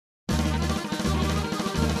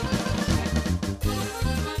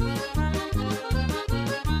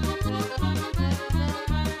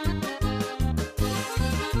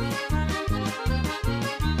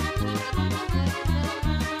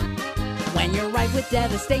you're ripe with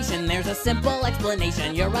devastation, there's a simple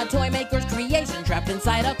explanation. You're a toy maker's creation, trapped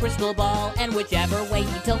inside a crystal ball. And whichever way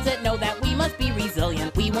he tilts it, know that we must be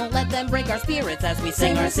resilient. We won't let them break our spirits as we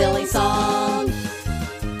sing our silly song.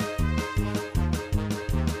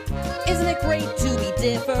 Isn't it great to be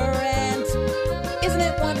different? Isn't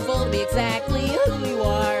it wonderful to be exactly who you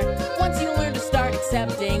are? Once you learn to start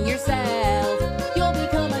accepting yourself, you'll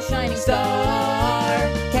become a shining star.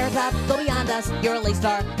 Carrot Top, go beyond us, you're a lace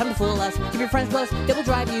star, come to fool us. Keep your friends close, they will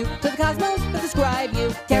drive you to the cosmos that describe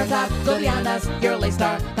you. Carrot Top, go beyond us, you're a lace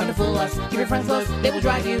star, come to fool us. Keep your friends close, they will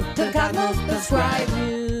drive you to the cosmos that describe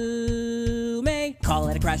you. Call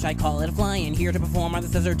it a crash, I call it a flying. Here to perform on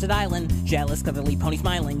this deserted island. Jealous cause I leave pony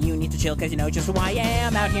smiling. You need to chill cause you know just who I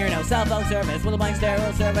am. Out here no cell phone service with a blank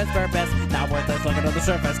sterile service purpose. Not worthless, look under the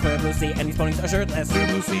surface. Clear blue sea and these ponies are shirtless. Clear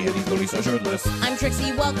blue sea and these ponies are shirtless. I'm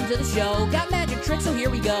Trixie, welcome to the show. Got magic tricks, so here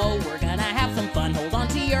we go. We're gonna have some fun, hold on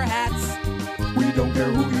to your hats. We don't care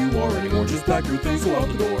who you are anymore, just pack your things, go out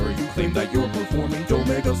the door. You claim that you're performing, don't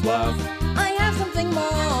make us laugh. I have something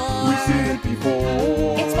more. We've seen it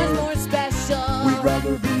before. It's much more special. We'd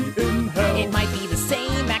rather be in hell. It might be the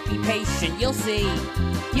same, act be patient, you'll see.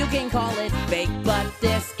 You can call it fake, but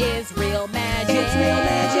this is real magic. It's real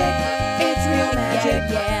magic. It's real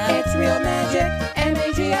magic. Yeah. It's real magic.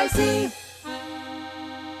 MAGIC.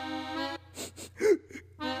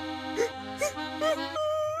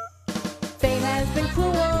 Fate has been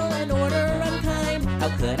cruel and order unkind. How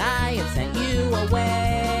could I have sent you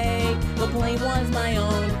away? The blame was my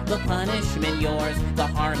own, the punishment yours, the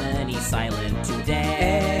harmony silent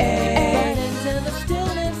today. But into the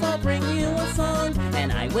stillness I'll bring you a song,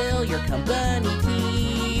 and I will your company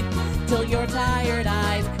keep, till your tired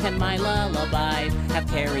eyes and my lullabies have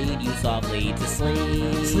carried you softly to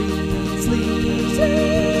sleep. Sleep, sleep,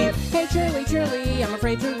 sleep. Hey Shirley, Shirley, I'm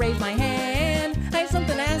afraid to raise my hand. I have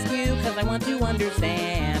something to ask you, cause I want to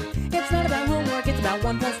understand. It's not about homework, it's about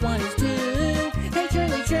 1 + 1 is 2. Hey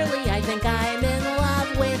Shirley, Shirley, I think I'm in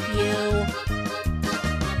love with you.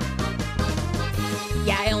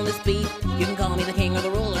 Yeah, I own this beat. You can call me the king or the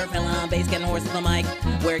ruler. Filling on bass, getting hoarse with the mic.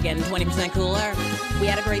 We're getting 20% cooler. We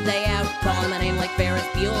had a great day out, calling my name like Ferris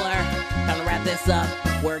Bueller. Time to wrap this up.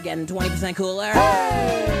 We're getting 20% cooler.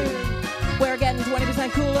 Hey! We're getting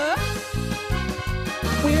 20% cooler.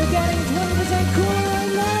 We're getting 20% cooler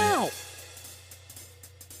right now.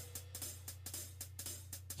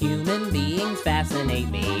 Human beings fascinate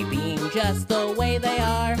me, being just the way they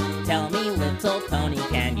are. Tell me, little pony,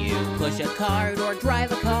 can you push a cart or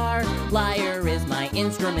drive a car? Lyre is my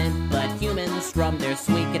instrument, but humans strum their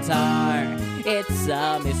sweet guitar. It's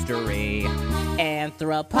a mystery.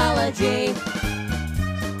 Anthropology.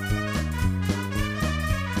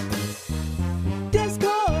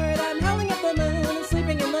 Discord, I'm howling at the moon and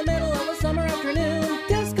sleeping in the middle of a summer afternoon.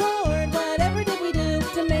 Discord, whatever did we do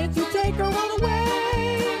to make you take our world away?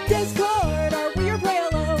 Discord, are we your prey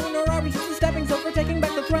alone, or are we just a stepping stone for taking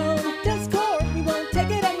back the throne? Discord, we won't take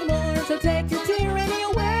it anymore, so take your tyranny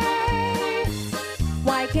away.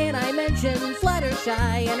 Why can't I mention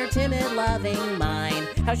Fluttershy and her timid, loving mind?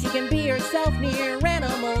 How she can be herself near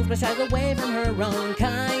animals, but shies away from her own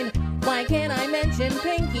kind. Why can't I mention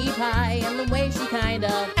Pinkie Pie and the way she kind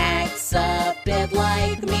of acts a bit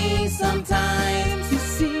like me sometimes? You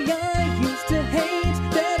see, I used to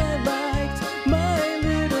hate that I liked My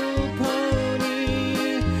Little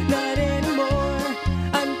Pony. Not anymore,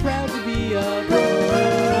 I'm proud to be a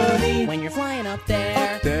pony. When you're flying up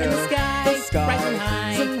there in the sky, rising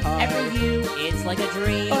high, every view, it's like a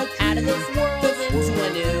dream. Out of this world into a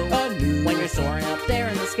new. When you're soaring up there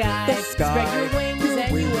in the sky, spread your wings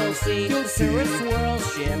and you will see the tourist world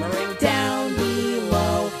shimmering down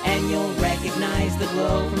below. And you'll recognize the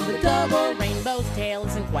glow from the double rainbow's tail.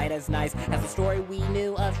 Isn't quite as nice as the story we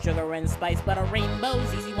knew of sugar and spice, but a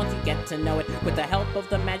rainbow's easy once you get to know it with the help of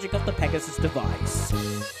the magic of the Pegasus device.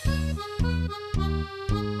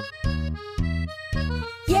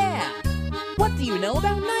 Yeah! What do you know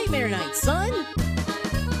about Nightmare Night, son?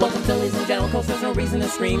 Welcome to Ladies and Gentlemen, cause there's no reason to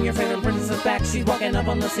scream. Your favorite princess is back, she's walking up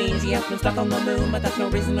on the scene. She has been stuck on the moon, but that's no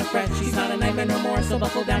reason to fret. She's not a nightmare no more, so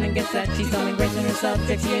buckle down and get set. She's coming great in her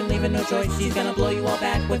subject, she ain't leaving no choice. She's gonna blow you all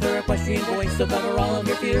back with her equestrian voice. So cover all of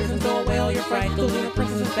your fears and throw away all your fright. The lunar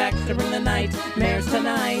princess is back to bring the nightmares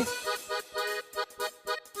tonight.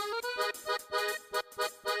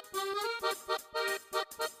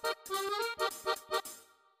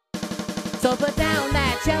 So put down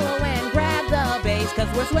that cello and grab the bass, cause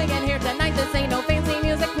we're swinging here tonight, this ain't no fancy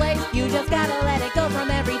music place. You just gotta let it go from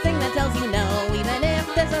everything that tells you no, even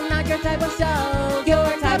if this is not your type of show.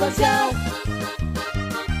 Your type of show.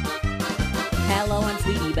 Hello, I'm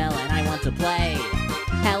Sweetie Belle and I want to play.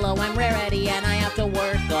 Hello, I'm rarity and I have to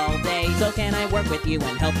work all day. So can I work with you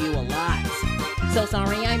and help you a lot? So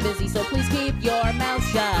sorry, I'm busy, so please keep your mouth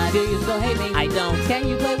shut. Do you still hate me? I don't. Can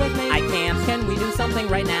you play with me? I can't. Can we do something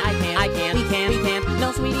right now? I can't. I can't. We can't. We can't.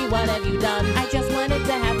 No, sweetie, what have you done? I just wanted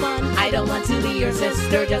to have fun. I don't want to be your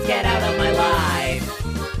sister, just get out of my life.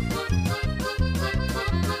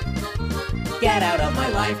 Get out of my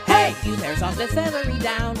life, hey! You hair softest feathery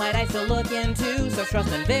down, might I still look into such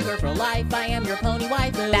trust and vigor for life? I am your pony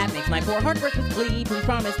waifu. That makes my poor heart break with glee. Please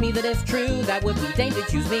promise me that it's true. That would be tame to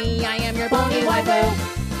choose me. I am your pony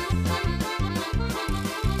waifu.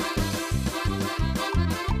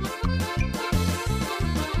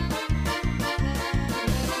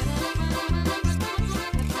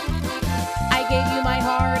 I gave you my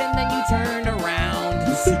heart and then you turned around.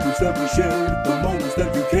 The secrets that we shared, the moments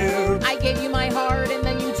that you cared. I gave you my heart and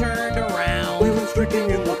then you turned around. We went streaking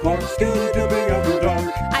in the park, skinny dipping after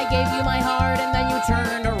dark. I gave you my heart and then you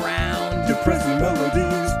turned around. Depressing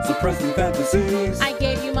melodies, suppressing fantasies. I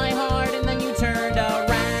gave you my heart and then you turned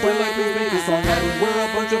around. We're like we made a song and we're a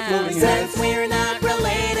bunch of floating heads. Since we're not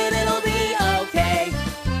related, it'll be okay.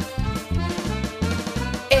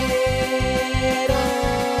 It'll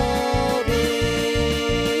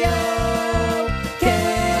be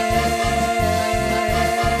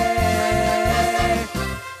okay.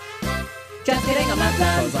 Just kidding, I'm not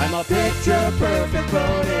done. 'Cause I'm a picture perfect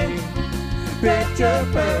pony. Picture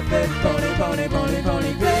perfect pony, pony, pony,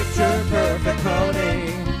 pony. Picture perfect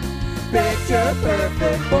pony. Picture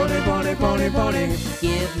perfect pony, pony, pony, pony.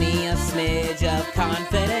 Give me a smidge of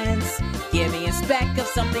confidence. Give me a speck of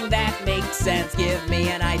something that makes sense. Give me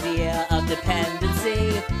an idea of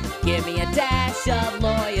dependency. Give me a dash of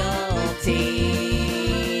loyalty.